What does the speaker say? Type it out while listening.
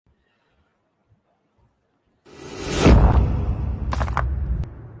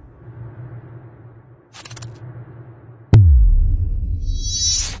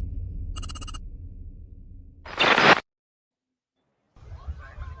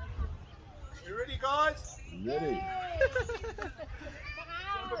You ready, guys? Ready.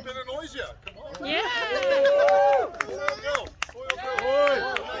 A bit of noise here. Come on. Yeah.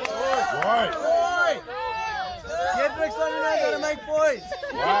 Right. Get Rick's on and I gotta make boys.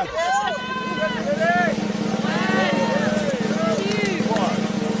 Right.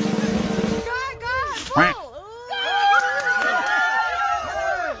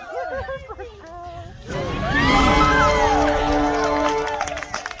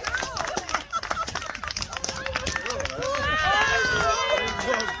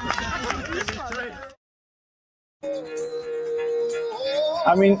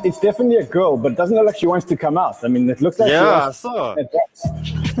 I mean, it's definitely a girl, but it doesn't look like she wants to come out. I mean, it looks like she I wants saw.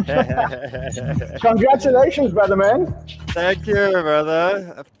 Congratulations, brother, man. Thank you,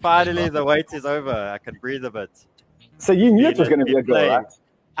 brother. Finally, the wait is over. I can breathe a bit. So you knew it was going to be a girl, right?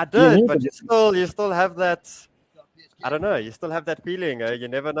 I did, but you still have that. I don't know. You still have that feeling. You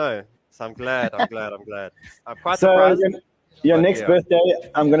never know. So I'm glad. I'm quite surprised. Your next birthday,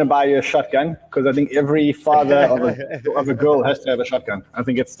 I'm going to buy you a shotgun because I think every father of a girl has to have a shotgun. I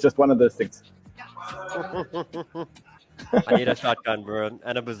think it's just one of those things. I need a shotgun, bro,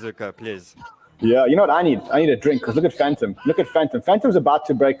 and a bazooka, please. Yeah, you know what I need? I need a drink because look at Phantom. Look at Phantom. Phantom's about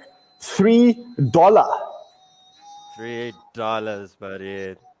to break $3. $3,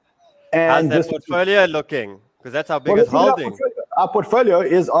 buddy. And how's that portfolio looking? Because that's our biggest holding. Our portfolio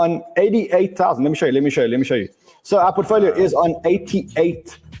is on 88,000. Let me show you. So our portfolio is on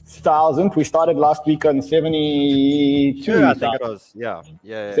 88,000. We started last week on 72. I think it was. Yeah.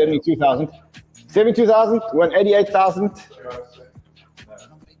 72,000. 72,000. We're on 88,000.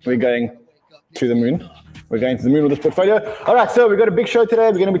 We're going to the moon. We're going to the moon with this portfolio. All right, so we've got a big show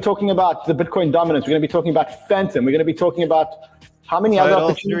today. We're going to be talking about the Bitcoin dominance. We're going to be talking about Phantom. We're going to be talking about how many other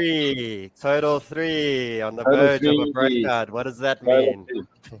opportunities? Total three on the verge of a breakout. What does that mean?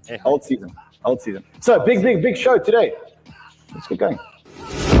 Old season. So big show today. Let's get going.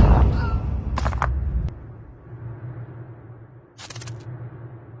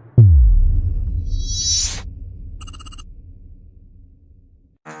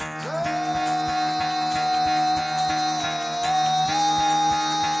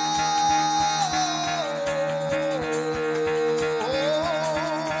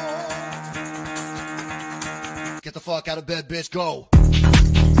 Get the fuck out of bed, bitch, go.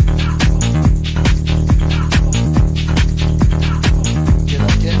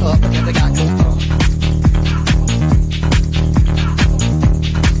 Get up, get the guy go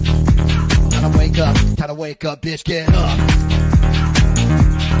Gotta wake up, bitch, get up.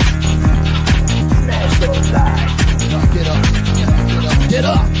 Smash those lights. Get up. Get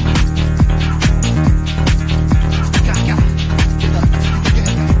up.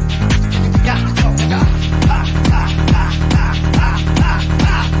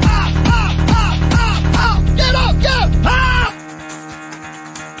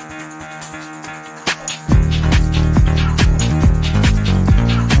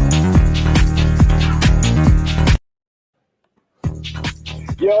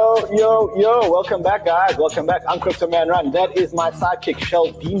 Yo, welcome back, guys. Welcome back. I'm Crypto Man Run. That is my sidekick,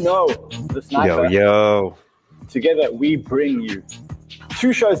 Sheldino, the sniper. Yo. Together, we bring you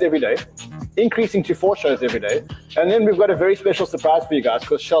 2 shows every day, increasing to 4 shows every day. And then we've got a very special surprise for you guys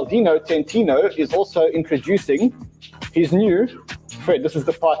because Sheldino Tentino is also introducing his new... Fred, this is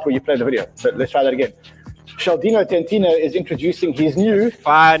the part where you play the video. So let's try that again. Sheldino Tentino is introducing his new...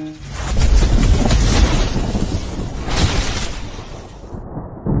 Fun.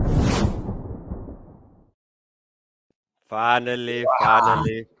 Finally.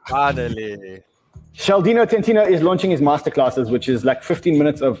 Sheldino Tentino is launching his masterclasses, which is like 15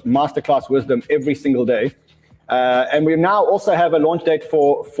 minutes of masterclass wisdom every single day. And we now also have a launch date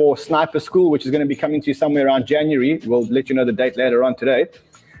for Sniper School, which is going to be coming to you somewhere around January. We'll let you know the date later on today.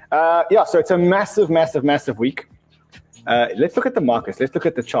 So it's a massive week. Let's look at the markets. Let's look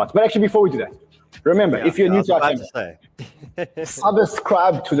at the charts. But actually, before we do that, remember, if you're new to our channel,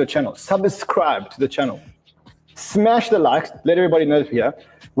 subscribe to the channel. Smash the likes. Let everybody know here.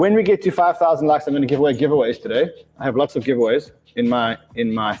 When we get to 5,000 likes, I'm going to give away giveaways today. I have lots of giveaways in my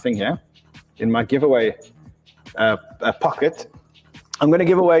thing here, in my giveaway pocket. I'm going to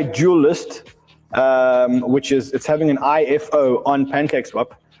give away Dual List, which is it's having an IFO on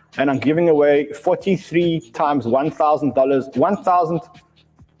PancakeSwap, and I'm giving away 43 times $1,000, 1,000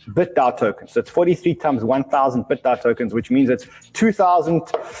 BitDAO tokens. So it's 43 times 1,000 BitDAO tokens, which means it's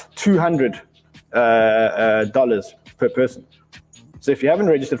 $2,200 dollars per person. So if you haven't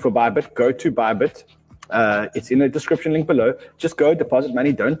registered for Bybit, go to Bybit. It's in the description link below. Just go deposit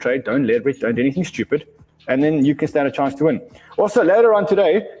money. Don't trade. Don't leverage. Don't do anything stupid. And then you can stand a chance to win. Also, later on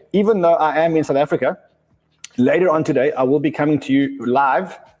today, even though I am in South Africa, later on today, I will be coming to you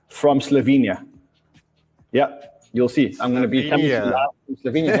live from Slovenia. Yeah, you'll see. I'm going to be coming to you live from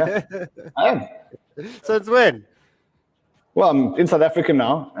Slovenia. Yeah. I am. So it's when? Well, I'm in South Africa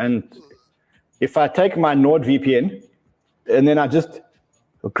now, and if I take my NordVPN, and then I just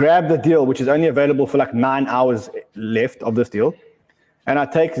grab the deal, which is only available for like 9 hours left of this deal, and I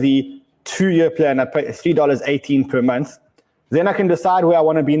take the 2-year plan, I pay $3.18 per month, then I can decide where I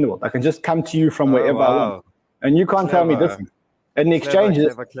want to be in the world. I can just come to you from wherever I want. And you can't tell me different. And the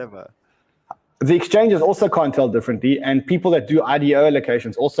exchanges, the exchanges also can't tell differently, and people that do IDO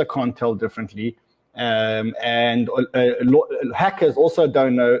allocations also can't tell differently. And hackers also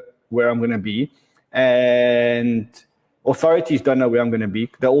don't know where I'm going to be, and authorities don't know where I'm going to be.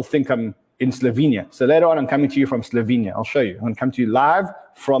 They all think I'm in Slovenia. So later on, I'm coming to you from Slovenia. I'll show you. I'm going to come to you live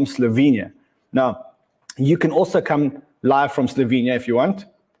from Slovenia. Now, you can also come live from Slovenia if you want.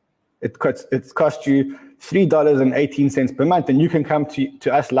 It costs you $3.18 per month, and you can come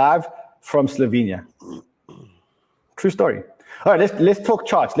to us live from Slovenia. True story. All right, let's talk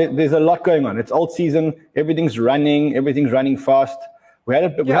charts. There's a lot going on. It's alt season. Everything's running fast. We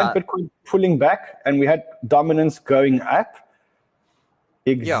had Bitcoin pulling back, and we had dominance going up.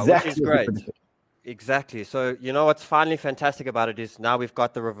 Exactly. Which is great. Exactly. So, you know what's finally fantastic about it is now we've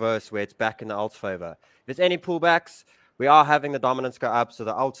got the reverse where it's back in the alt's favor. If there's any pullbacks, we are having the dominance go up. So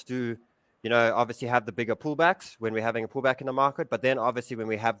the alts do, obviously have the bigger pullbacks when we're having a pullback in the market. But then obviously when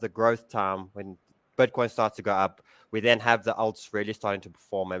we have the growth time, when Bitcoin starts to go up, we then have the alts really starting to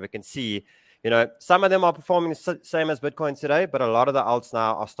perform. And we can see, some of them are performing the same as Bitcoin today, but a lot of the alts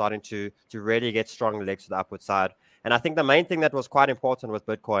now are starting to really get strong legs to the upward side. And I think the main thing that was quite important with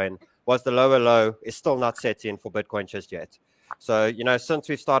Bitcoin was the lower low is still not set in for Bitcoin just yet. So, since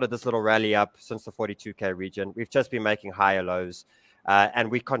we've started this little rally up since the 42K region, we've just been making higher lows.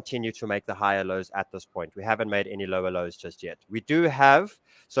 And we continue to make the higher lows at this point. We haven't made any lower lows just yet. We do have,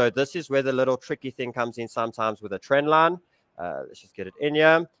 so this is where the little tricky thing comes in sometimes with a trend line. Let's just get it in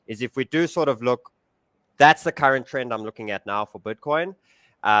here, is if we do sort of look, that's the current trend I'm looking at now for Bitcoin.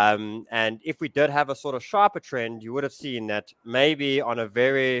 And if we did have a sort of sharper trend, you would have seen that maybe on a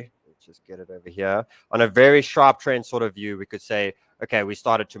very, let's just get it over here, on a very sharp trend sort of view, we could say, okay, we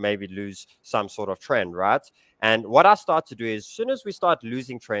started to maybe lose some sort of trend, right? And what I start to do is, as soon as we start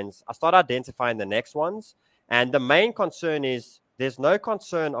losing trends, I start identifying the next ones. And the main concern is there's no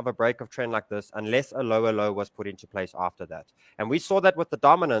concern of a break of trend like this unless a lower low was put into place after that. And we saw that with the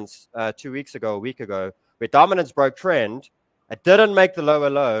dominance 2 weeks ago, a week ago, where dominance broke trend. It didn't make the lower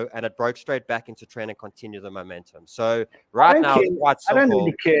low, and it broke straight back into trend and continued the momentum. So right now, it's quite simple. I don't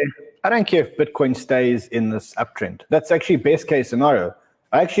really care. I don't care if Bitcoin stays in this uptrend. That's actually best case scenario.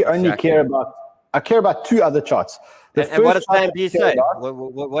 I actually only care about two other charts. And what does Plan B say?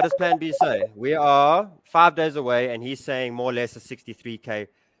 What does Plan B say? We are 5 days away, and he's saying more or less a 63K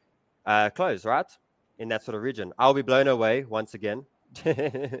close, right? In that sort of region. I'll be blown away once again.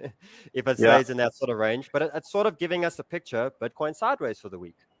 If it stays in that sort of range, but it's sort of giving us a picture Bitcoin sideways for the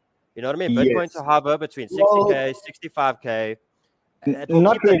week. You know what I mean? Bitcoin to hover between 60K, 65K.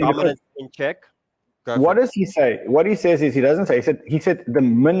 Not really. Dominance in check. What does he say? What he says is he said the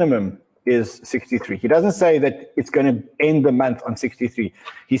minimum is 63. He doesn't say that it's going to end the month on 63.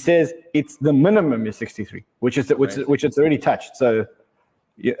 He says it's the minimum is 63, which it's already touched. So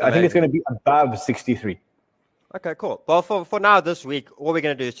I think it's going to be above 63. Okay, cool. Well, for now this week, all we're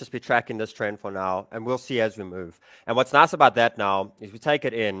going to do is just be tracking this trend for now, and we'll see as we move. And what's nice about that now is we take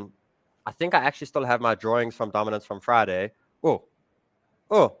it in. I think I actually still have my drawings from dominance from Friday.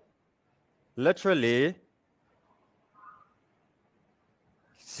 Oh, literally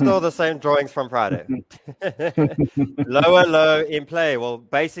still the same drawings from Friday. Lower low in play. Well,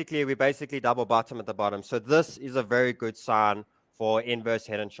 we basically double bottom at the bottom. So this is a very good sign for inverse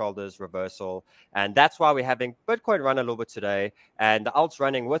head and shoulders reversal. And that's why we're having Bitcoin run a little bit today, and the alt's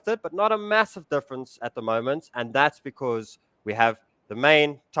running with it, but not a massive difference at the moment. And that's because we have the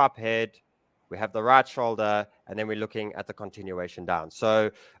main top head, we have the right shoulder, and then we're looking at the continuation down. So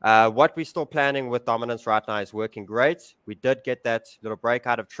what we're still planning with dominance right now is working great. We did get that little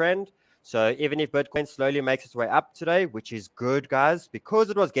breakout of trend. So even if Bitcoin slowly makes its way up today, which is good, guys, because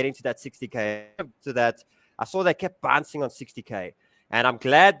it was getting to that 60K, to that, I saw they kept bouncing on 60K. And I'm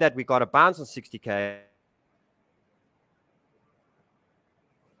glad that we got a bounce on 60K.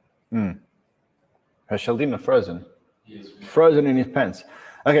 Has Sheldina frozen? Yes. Frozen in his pants.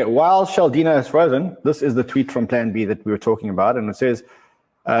 Okay, while Sheldina is frozen, this is the tweet from Plan B that we were talking about. And it says,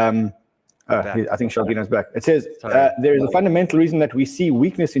 I think Sheldina's back. It says, there is a fundamental reason that we see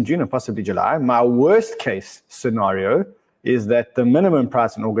weakness in June and possibly July. My worst case scenario is that the minimum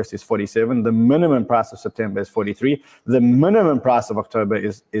price in August is 47, the minimum price of September is 43, the minimum price of October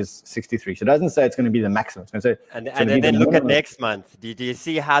is 63. So it doesn't say it's going to be the maximum. It's going to say, and then look at next month. Do you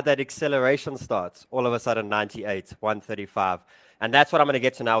see how that acceleration starts? All of a sudden, 98, 135. And that's what I'm going to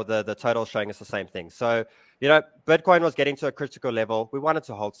get to now. The total showing us the same thing. So, you know, Bitcoin was getting to a critical level. We wanted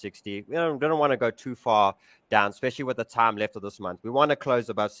to hold 60. We don't want to go too far down, especially with the time left of this month. We want to close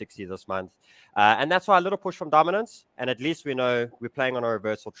above 60 this month. And that's why a little push from dominance. And at least we know we're playing on a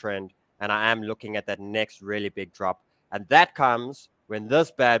reversal trend. And I am looking at that next really big drop. And that comes when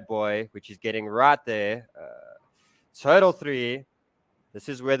this bad boy, which is getting right there, total 3, this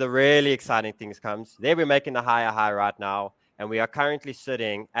is where the really exciting things comes. There we're making the higher high right now. And we are currently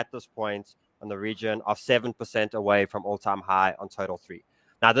sitting at this point on the region of 7% away from all-time high on total 3.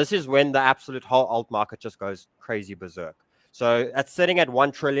 Now, this is when the absolute whole alt market just goes crazy berserk. So that's sitting at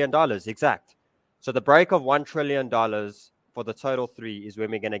 $1 trillion exact. So the break of $1 trillion for the total 3 is when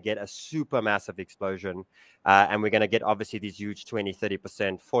we're going to get a super massive explosion. And we're going to get obviously these huge 20,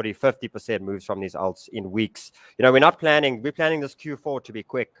 30%, 40, 50% moves from these alts in weeks. You know, we're planning this Q4 to be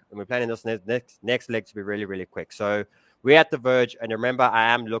quick. And we're planning this next leg to be really, really quick. So we're at the verge, and remember,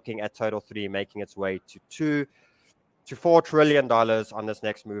 I am looking at total 3 making its way to $4 trillion on this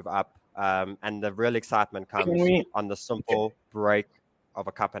next move up. And the real excitement comes on the simple break of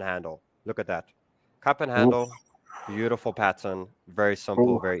a cup and handle. Look at that. Cup and handle, beautiful pattern, very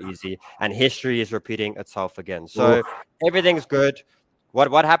simple, very easy. And history is repeating itself again. So everything's good.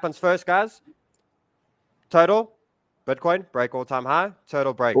 What happens first, guys? Total, Bitcoin, break all-time high.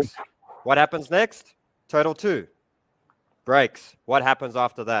 Total breaks. What happens next? Total 2. Breaks. What happens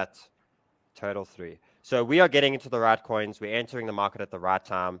after that? Total 3. So we are getting into the right coins. We're entering the market at the right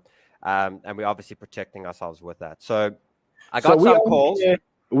time. And we're obviously protecting ourselves with that. So I got some calls.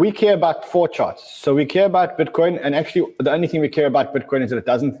 We care about 4 charts. So we care about Bitcoin. And actually, the only thing we care about Bitcoin is that it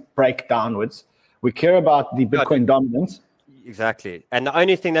doesn't break downwards. We care about the Bitcoin dominance. Exactly. And the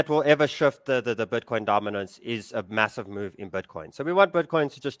only thing that will ever shift the Bitcoin dominance is a massive move in Bitcoin. So we want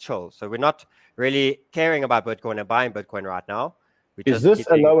Bitcoin to just chill. So we're not really caring about Bitcoin and buying Bitcoin right now. Is this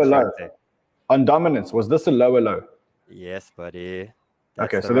a lower low? On dominance, was this a lower low? Yes, buddy.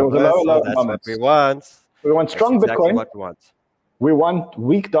 Okay, so there was a lower low on that's dominance. What we want. We want strong Bitcoin. What we want. We want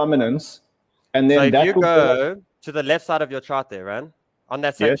weak dominance. And then so if that you go to the left side of your chart there, Ran, on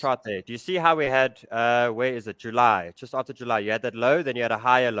that same chart there, do you see how we had, where is it, July, just after July, you had that low, then you had a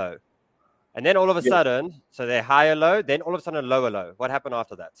higher low. And then all of a sudden, so they're higher low, then all of a sudden a lower low. What happened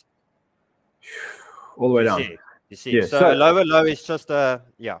after that? All the way down. You see. Yeah, so a lower low is just a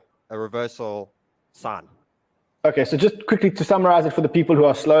reversal sign. Okay, so just quickly to summarize it for the people who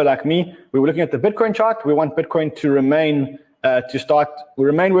are slow like me, we were looking at the Bitcoin chart. We want Bitcoin to remain,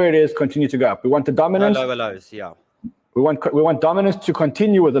 remain where it is, continue to go up. We want the dominance. No lower lows, yeah. We want dominance to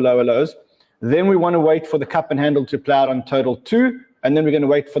continue with the lower lows. Then we want to wait for the cup and handle to play out on total 2. And then we're going to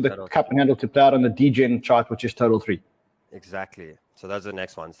wait for the cup and handle to play out on the degen chart, which is total 3. Exactly. So those are the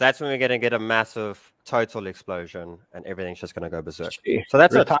next ones. That's when we're going to get a massive total explosion and everything's just going to go berserk. So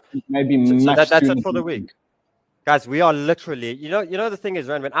that's it. So that's it for the week. Guys, we are literally, you know, the thing is,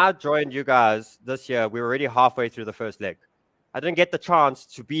 Ren, when I joined you guys this year, we were already halfway through the first leg. I didn't get the chance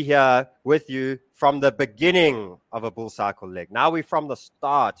to be here with you from the beginning of a bull cycle leg. Now we're from the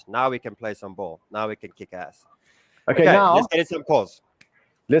start. Now we can play some ball. Now we can kick ass. Okay, now let's get into some calls.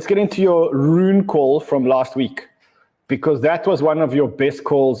 Let's get into your rune call from last week, because that was one of your best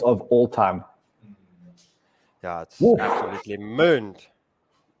calls of all time. Yeah, it's absolutely mooned.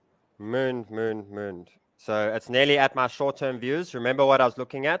 So it's nearly at my short-term views. Remember what I was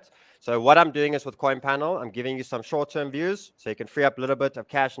looking at? So what I'm doing is with CoinPanel, I'm giving you some short-term views so you can free up a little bit of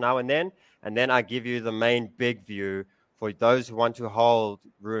cash now and then I give you the main big view for those who want to hold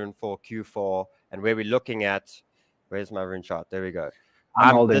rune for Q4 and where we're looking at. Where's my rune chart? There we go.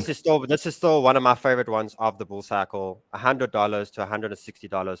 This is still one of my favorite ones of the bull cycle. $100 to $160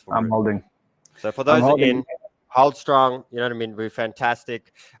 for rune. I'm holding. So for those in, hold strong. You know what I mean? We're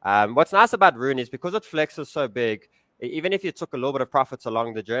fantastic. What's nice about rune is because it flexes so big, even if you took a little bit of profits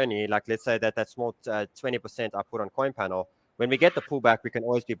along the journey, like let's say that small 20% I put on CoinPanel, when we get the pullback, we can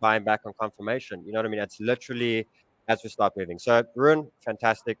always be buying back on confirmation. You know what I mean? It's literally as we start moving. So rune,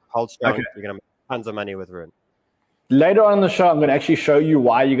 fantastic. Hold strong. Okay. You're going to make tons of money with rune. Later on in the show, I'm going to actually show you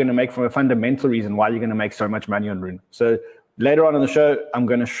why you're going to make, from a fundamental reason, why you're going to make so much money on rune. So later on in the show, I'm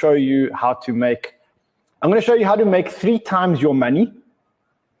going to show you how to make 3 times your money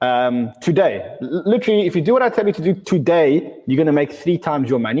today. Literally, if you do what I tell you to do today, you're going to make 3 times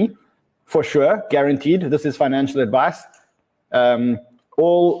your money for sure, guaranteed. This is financial advice.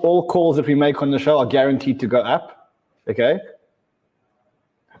 All calls that we make on the show are guaranteed to go up. Okay.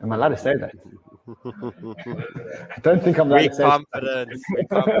 Am I allowed to say that? I don't think I'm allowed to say that. We're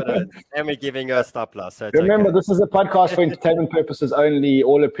confident. And we're giving you a stop loss. So it's Remember, okay. this is a podcast for entertainment purposes only.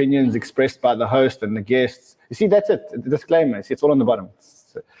 All opinions expressed by the host and the guests. You see, that's it. The disclaimer. See, it's all on the bottom.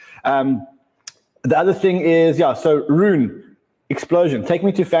 The other thing is, so Rune, Explosion. Take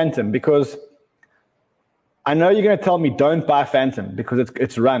me to Phantom, because I know you're going to tell me don't buy Phantom because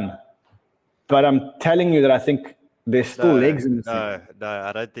it's run. But I'm telling you that I think there's still legs in this thing. No,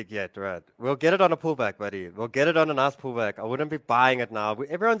 I don't think yet, right? We'll get it on a pullback, buddy. We'll get it on a nice pullback. I wouldn't be buying it now.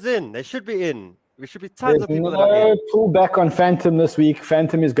 Everyone's in. They should be in. We should be tons of people that are in. Pullback on Phantom this week.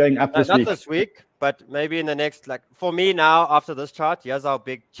 Phantom is going up this week. Not this week, but maybe in the next, like for me now, after this chart, here's our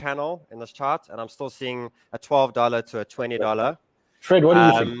big channel in this chart, and I'm still seeing a $12 to a $20. Fred, what do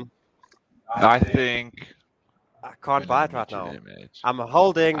you think? I think I can't buy it right now. I'm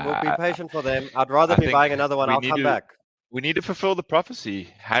holding. We'll be patient for them. I'd rather be buying another one. I'll come back. We need to fulfill the prophecy.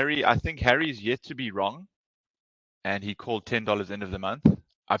 I think Harry's yet to be wrong, and he called $10 end of the month.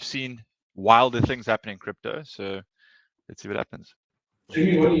 I've seen wilder things happen in crypto, so let's see what happens.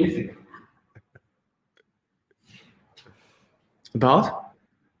 Jimmy, what do you think? About?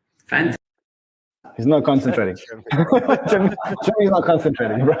 Fancy. He's not concentrating. Jimmy's not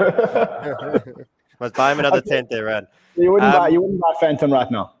concentrating, bro. Must buy him another 10 there, Rad. You wouldn't buy Phantom right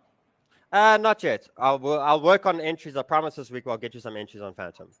now. Not yet. I'll work on entries. I promise this week I'll get you some entries on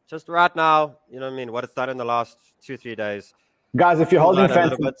Phantom. Just right now, you know what I mean? What it's done in the last 2-3 days. Guys, if you're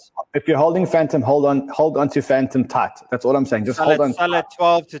holding Phantom, hold on to Phantom tight. That's all I'm saying. Just hold on. Sell at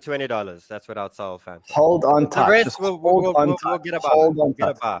 $12 to $20. That's what I'll sell Phantom. Hold on tight. The rest we'll get a buy. We'll get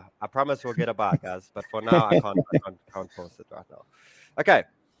a buy. I promise we'll get a buy, guys. But for now, I can't force it right now. Okay.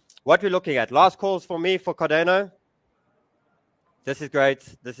 What we're looking at. Last calls for me for Cardano. This is great.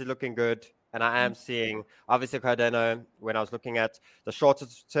 This is looking good. And I am seeing, obviously, Cardano, when I was looking at the shorter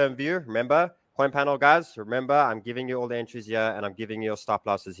term view, remember, Coin Panel, guys, remember, I'm giving you all the entries here, and I'm giving you your stop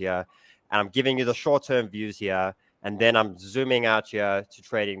losses here, and I'm giving you the short-term views here, and then I'm zooming out here to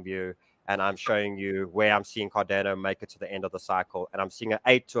trading view, and I'm showing you where I'm seeing Cardano make it to the end of the cycle, and I'm seeing an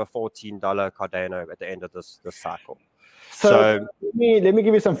 $8 to a $14 Cardano at the end of this cycle. So let me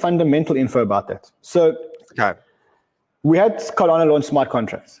give you some fundamental info about that. So we had Cardano launch smart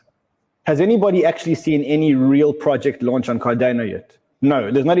contracts. Has anybody actually seen any real project launch on Cardano yet?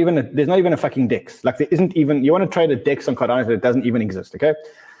 No, there's not even a fucking DEX. Like there isn't even, you want to trade a DEX on Cardano that doesn't even exist, okay?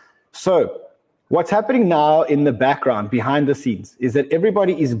 So what's happening now in the background, behind the scenes, is that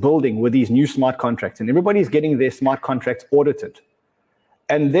everybody is building with these new smart contracts and everybody's getting their smart contracts audited.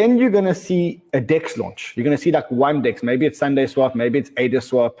 And then you're going to see a DEX launch. You're going to see like one DEX. Maybe it's Sunday Swap. Maybe it's ADA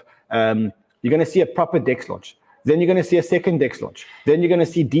Swap. You're going to see a proper DEX launch. Then you're going to see a second DEX launch. Then you're going to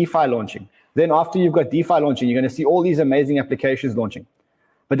see DeFi launching. Then after you've got DeFi launching, you're going to see all these amazing applications launching.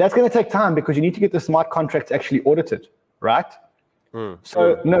 But that's going to take time because you need to get the smart contracts actually audited, right?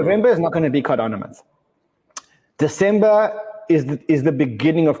 So November is not going to be Cardano month. December is the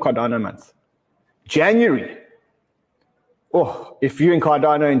beginning of Cardano month. January. Oh, if you're in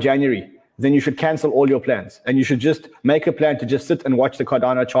Cardano in January, then you should cancel all your plans. And you should just make a plan to just sit and watch the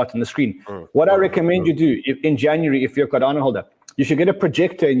Cardano chart on the screen. What I recommend you do in January, if you're a Cardano holder, you should get a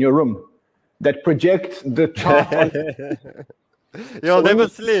projector in your room that projects the chart on. You'll never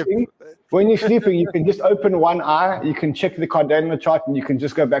sleep. When you're sleeping, you can just open one eye, you can check the Cardano chart, and you can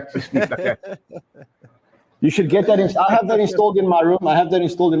just go back to sleep like that. You should get that. I have that installed in my room.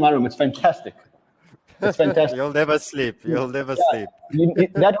 It's fantastic. It's fantastic. You'll never sleep. You'll never sleep.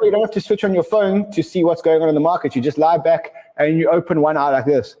 That way you don't have to switch on your phone to see what's going on in the market. You just lie back and you open one eye like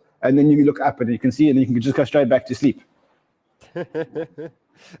this, and then you look up and you can see, and you can just go straight back to sleep.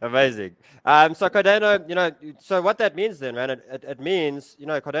 Amazing. So Cardano, so what that means then, man, it means,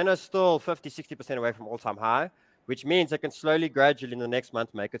 Cardano is still 50-60% away from all-time high, which means it can slowly, gradually in the next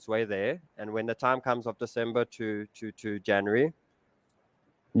month make its way there. And when the time comes of December to January,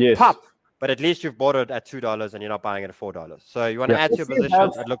 yes, pop. But at least you've bought it at $2 and you're not buying it at $4. So you want to add to your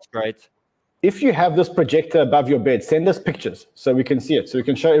positions. It looks great. If you have this projector above your bed, send us pictures so we can see it, so we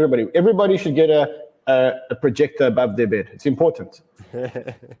can show everybody. Everybody should get a projector above their bed. It's important.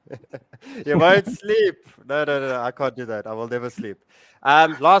 You won't sleep. No, I can't do that. I will never sleep.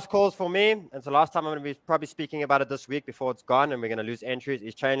 Last calls for me. It's the last time I'm going to be probably speaking about it this week before it's gone and we're going to lose entries.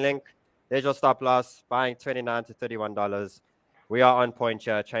 Is Chainlink. There's your stop loss, buying $29 to $31. We are on point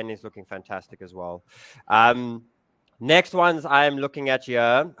here. Chainlink's looking fantastic as well. Next ones I am looking at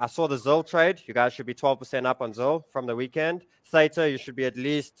here. I saw the ZIL trade. You guys should be 12% up on ZIL from the weekend. Theta, you should be at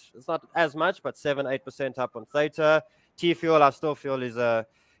least, it's not as much, but 7-8% up on Theta. T-Fuel, I still feel is a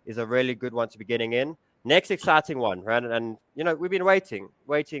really good one to be getting in. Next exciting one, right? And you know, we've been waiting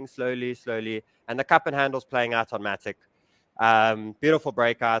slowly, and the cup and handle's playing out on Matic. Beautiful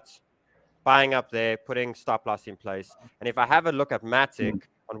breakouts, buying up there, putting stop loss in place. And if I have a look at Matic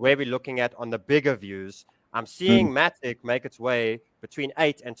on where we're looking at on the bigger views, I'm seeing Matic make its way between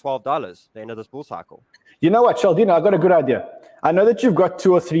 $8 and $12 the end of this bull cycle. You know what, Sheldon? I've got a good idea. I know that you've got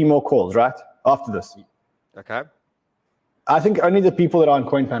 2 or 3 more calls, right? After this. Okay. I think only the people that are on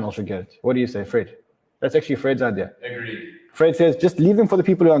Coin Panel should get it. What do you say, Fred? That's actually Fred's idea. Agreed. Fred says, just leave them for the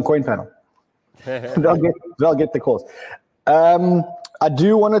people who are on Coin Panel. they'll get the calls. I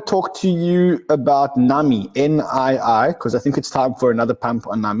do want to talk to you about NAMI, NII, because I think it's time for another pump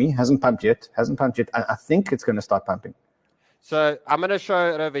on NAMI. Hasn't pumped yet. I think it's going to start pumping. So I'm going to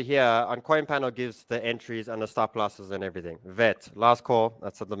show it over here. On Coin Panel gives the entries and the stop losses and everything. VET, last call.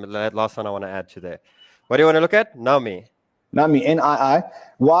 That's the last one I want to add to there. What do you want to look at? NAMI, NII.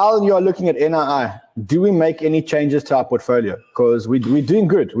 While you're looking at NII, do we make any changes to our portfolio? Because we're doing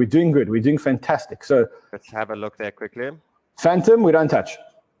good. We're doing fantastic. So let's have a look there quickly. Phantom, we don't touch.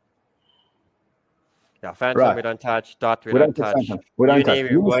 Yeah, Phantom, Right. we don't touch. Dot, we don't touch. Phantom. We don't touch.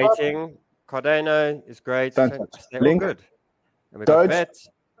 Uni, we're waiting. Cardano is great. Don't touch. They're all Link. good. And we got Doge. VET.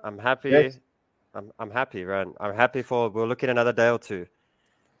 I'm happy. Yes. I'm happy, Ran. I'm happy we'll look in another day or two.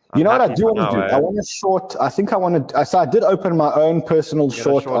 You know what I happy do for want to now, do? I want to short. I think I want to. So I did open my own personal You got a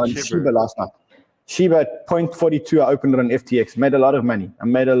short short on Shiba. Shiba last night. Shiba at 0.42. I opened it on FTX. Made a lot of money. I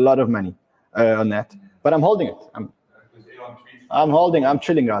made a lot of money on that. But I'm holding it. I'm holding. I'm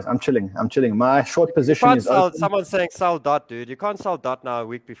chilling, guys. I'm chilling. My short position Can't is sell, open. someone's saying sell dot, dude. You can't sell dot now a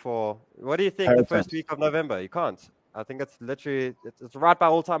week before. What do you think the first week of November? You can't. I think it's literally, it's right by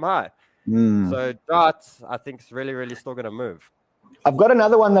all-time high. So dot, I think is really still going to move. I've got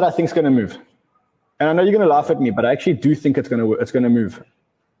another one that I think is going to move. And I know you're going to laugh at me, but I actually do think it's going to move.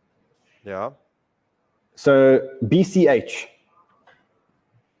 Yeah. So BCH.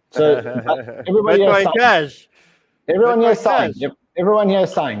 So everybody Bitcoin has Cash. Everyone here is Bitcoin sighing. Cash. Everyone here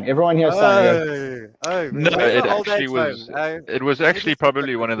is sighing. No, where's it the old actually age was. phone? It was actually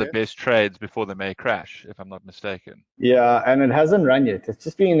probably one of the best trades before the May crash, if I'm not mistaken. Yeah, and it hasn't run yet. It's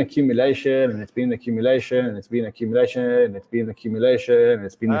just been an accumulation, and it's been an accumulation, and it's been an accumulation, and it's been an accumulation, and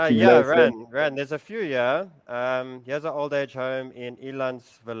it's been an accumulation. Yeah, Ran. There's a few, yeah. Here's an old age home in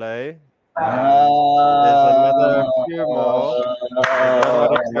Elandsville. There's another few more.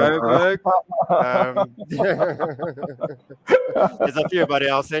 There's a few, buddy.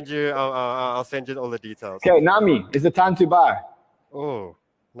 I'll send you all the details. Okay, Nami, is it time to buy? Oh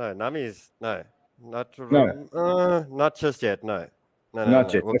no, Nami is not just yet. No.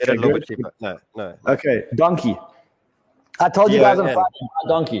 Not yet. We'll get it a little bit cheaper. No. Okay, Donkey. I told you guys on Friday about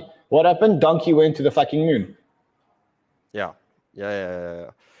Donkey. What happened? Donkey went to the fucking moon. Yeah.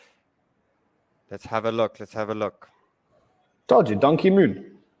 Let's have a look. Told you, Donkey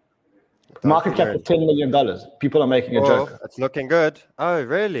Moon. Market cap of $10 million. People are making a joke. It's looking good. Oh,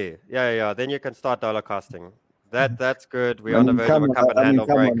 really? Yeah. Then you can start dollar costing. That's good. We're on the verge of a cup and handle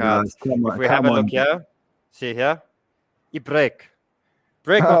breakouts. If we have a look here, see here, it break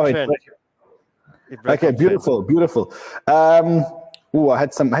of trend. Okay, beautiful. I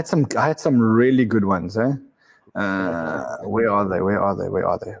had some really good ones. Where are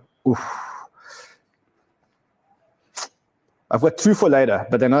they? Oof. I've got 2 for later,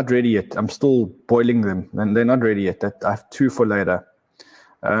 but they're not ready yet. I'm still boiling them, and they're not ready yet. I have 2 for later.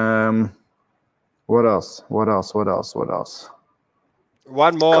 What else?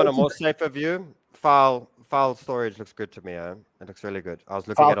 One more on a more safer view. File storage looks good to me. It looks really good. I was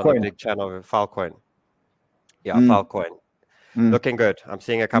looking at it on the big channel, Filecoin. Yeah, Filecoin. Looking good. I'm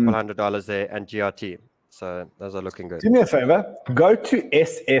seeing a couple $100 there and GRT. So those are looking good. Do me a favor. Go to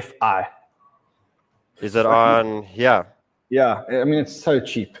SFI. Is it on here? Yeah, I mean it's so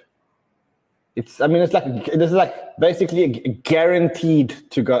cheap. This is like basically guaranteed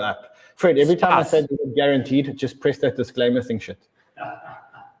to go up. Fred, every time I say the word guaranteed, just press that disclaimer thing shit.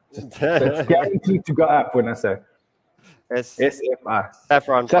 It's guaranteed to go up when I say SFI.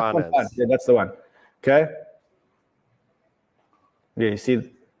 Saffron Finance. Yeah, that's the one. Okay. Yeah, you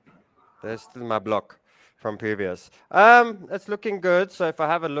see. There's still my block from previous. It's looking good. So if I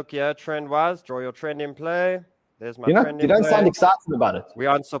have a look here, trend-wise, draw your trend in play. There's my trend in play. You don't sound excited about it. We're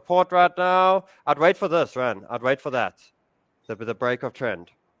on support right now. I'd wait for this, Ran. I'd wait for that. The break of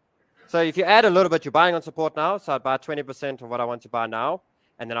trend. So if you add a little bit, you're buying on support now. So I'd buy 20% of what I want to buy now,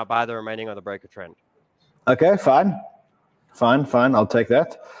 and then I'll buy the remaining on the break of trend. Okay, fine. I'll take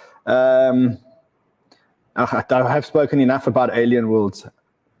that. I have spoken enough about Alien Worlds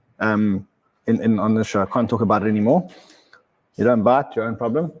on the show. I can't talk about it anymore. You don't buy it, your own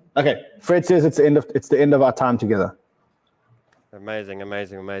problem. Okay, Fred says it's the end of our time together. Amazing,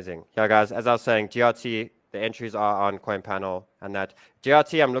 amazing, amazing. Yeah, guys, as I was saying, GRT, the entries are on Coin Panel, and that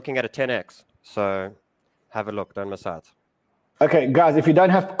GRT, I'm looking at a 10x. So have a look, don't miss out. Okay, guys, if you don't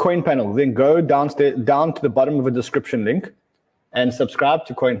have Coin Panel, then go down to the bottom of the description link and subscribe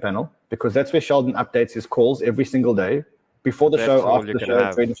to Coin Panel, because that's where Sheldon updates his calls every single day, before the show, after the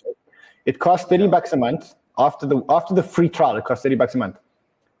show, trading show. It costs $30 a month. After the free trial, it costs $30 a month.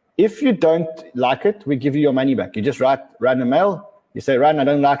 If you don't like it, we give you your money back. You just write in a mail. You say, Ryan, I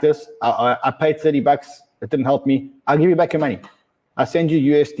don't like this. I paid $30. It didn't help me. I'll give you back your money. I'll send you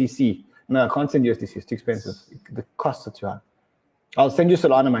USDC. No, I can't send USDC. It's too expensive. The costs are too high. I'll send you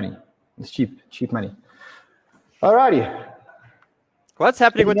Solana money. It's cheap money. Alrighty. What's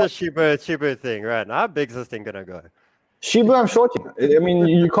happening with the Shiba thing, right? How big is this thing gonna go? Shiba, I'm shorting. I mean,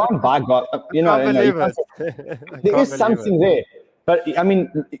 you can't buy God. There is something there. But I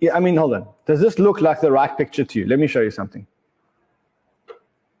mean, hold on. Does this look like the right picture to you? Let me show you something.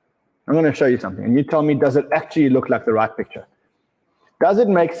 I'm going to show you something, and you tell me, does it actually look like the right picture? Does it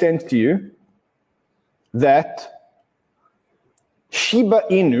make sense to you that Shiba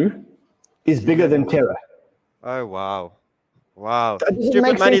Inu is bigger than Terra? Oh, wow. Wow.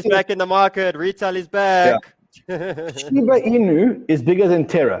 Stupid money's back in the market. Retail is back. Yeah. Shiba Inu is bigger than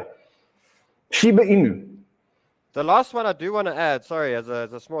Terra. Shiba Inu. The last one I do want to add, sorry, as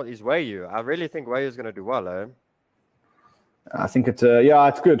a small, is Wayu. I really think Wayu is going to do well, eh? I think it's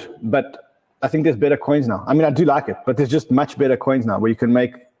it's good, but I think there's better coins now. I mean, I do like it, but there's just much better coins now where you can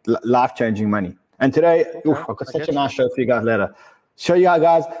make life-changing money. And today, I've got such a nice show for you guys later. Show you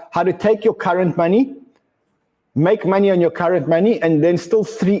guys how to take your current money, make money on your current money, and then still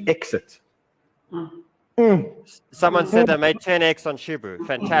 3x it. Someone said they made 10x on Shibu.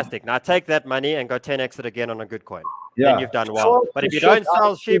 Fantastic. Now take that money and go 10x it again on a good coin. Yeah. Then you've done well. But if you don't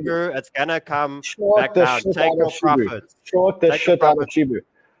sell Shibu, it's going to come back down. Take your profits. Short the shit out of Shibu.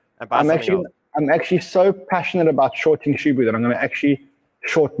 I'm actually so passionate about shorting Shibu that I'm going to actually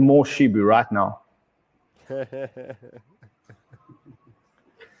short more Shibu right now.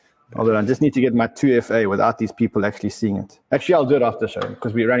 Although I just need to get my 2FA without these people actually seeing it. Actually, I'll do it after the show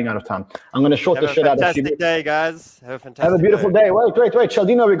because we're running out of time. I'm going to short the shit out of Shibu. Have a fantastic day, guys. Have a beautiful day. Wait.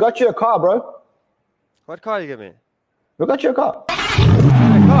 Sheldino, we got you a car, bro. What car you give me? We got you a car. A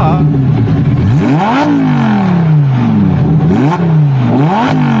car?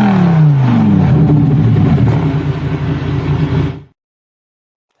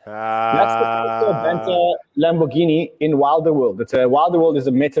 That's the Banter Lamborghini in Wilder World. It's Wilder World is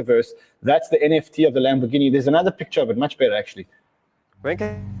a metaverse. That's the NFT of the Lamborghini. There's another picture of it, much better actually. When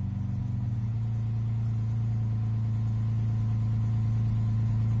can...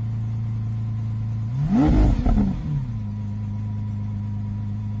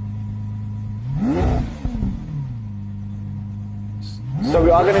 So we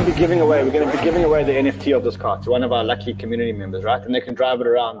are going to be giving away. We're going to be giving away the NFT of this car to one of our lucky community members, right? And they can drive it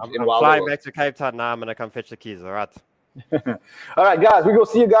around in Wilder flying World. back to Cape Town now. I'm going to come fetch the keys. All right. All right, guys. We will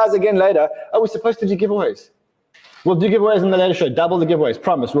see you guys again later. Oh, we're supposed to do giveaways. We'll do giveaways in the later show. Double the giveaways.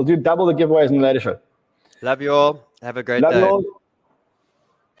 Promise. We'll do double the giveaways in the later show. Love you all. Have a great Love day. you all.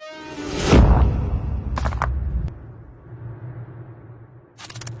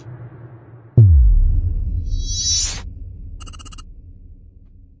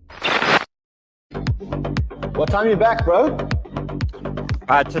 What time are you back, bro?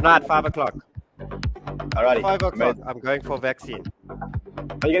 Tonight, 5 o'clock. Alrighty. 5 o'clock. Amazing. I'm going for vaccine.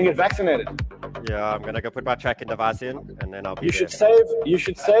 Are you gonna get vaccinated? Yeah, I'm gonna go put my tracking device in, and then I'll be You should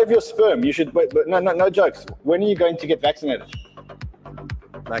save your sperm. You should. But no jokes. When are you going to get vaccinated?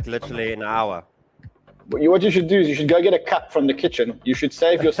 Like literally in an hour. What you should do is you should go get a cup from the kitchen. You should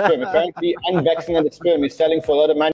save your sperm. Apparently, unvaccinated sperm is selling for a lot of money.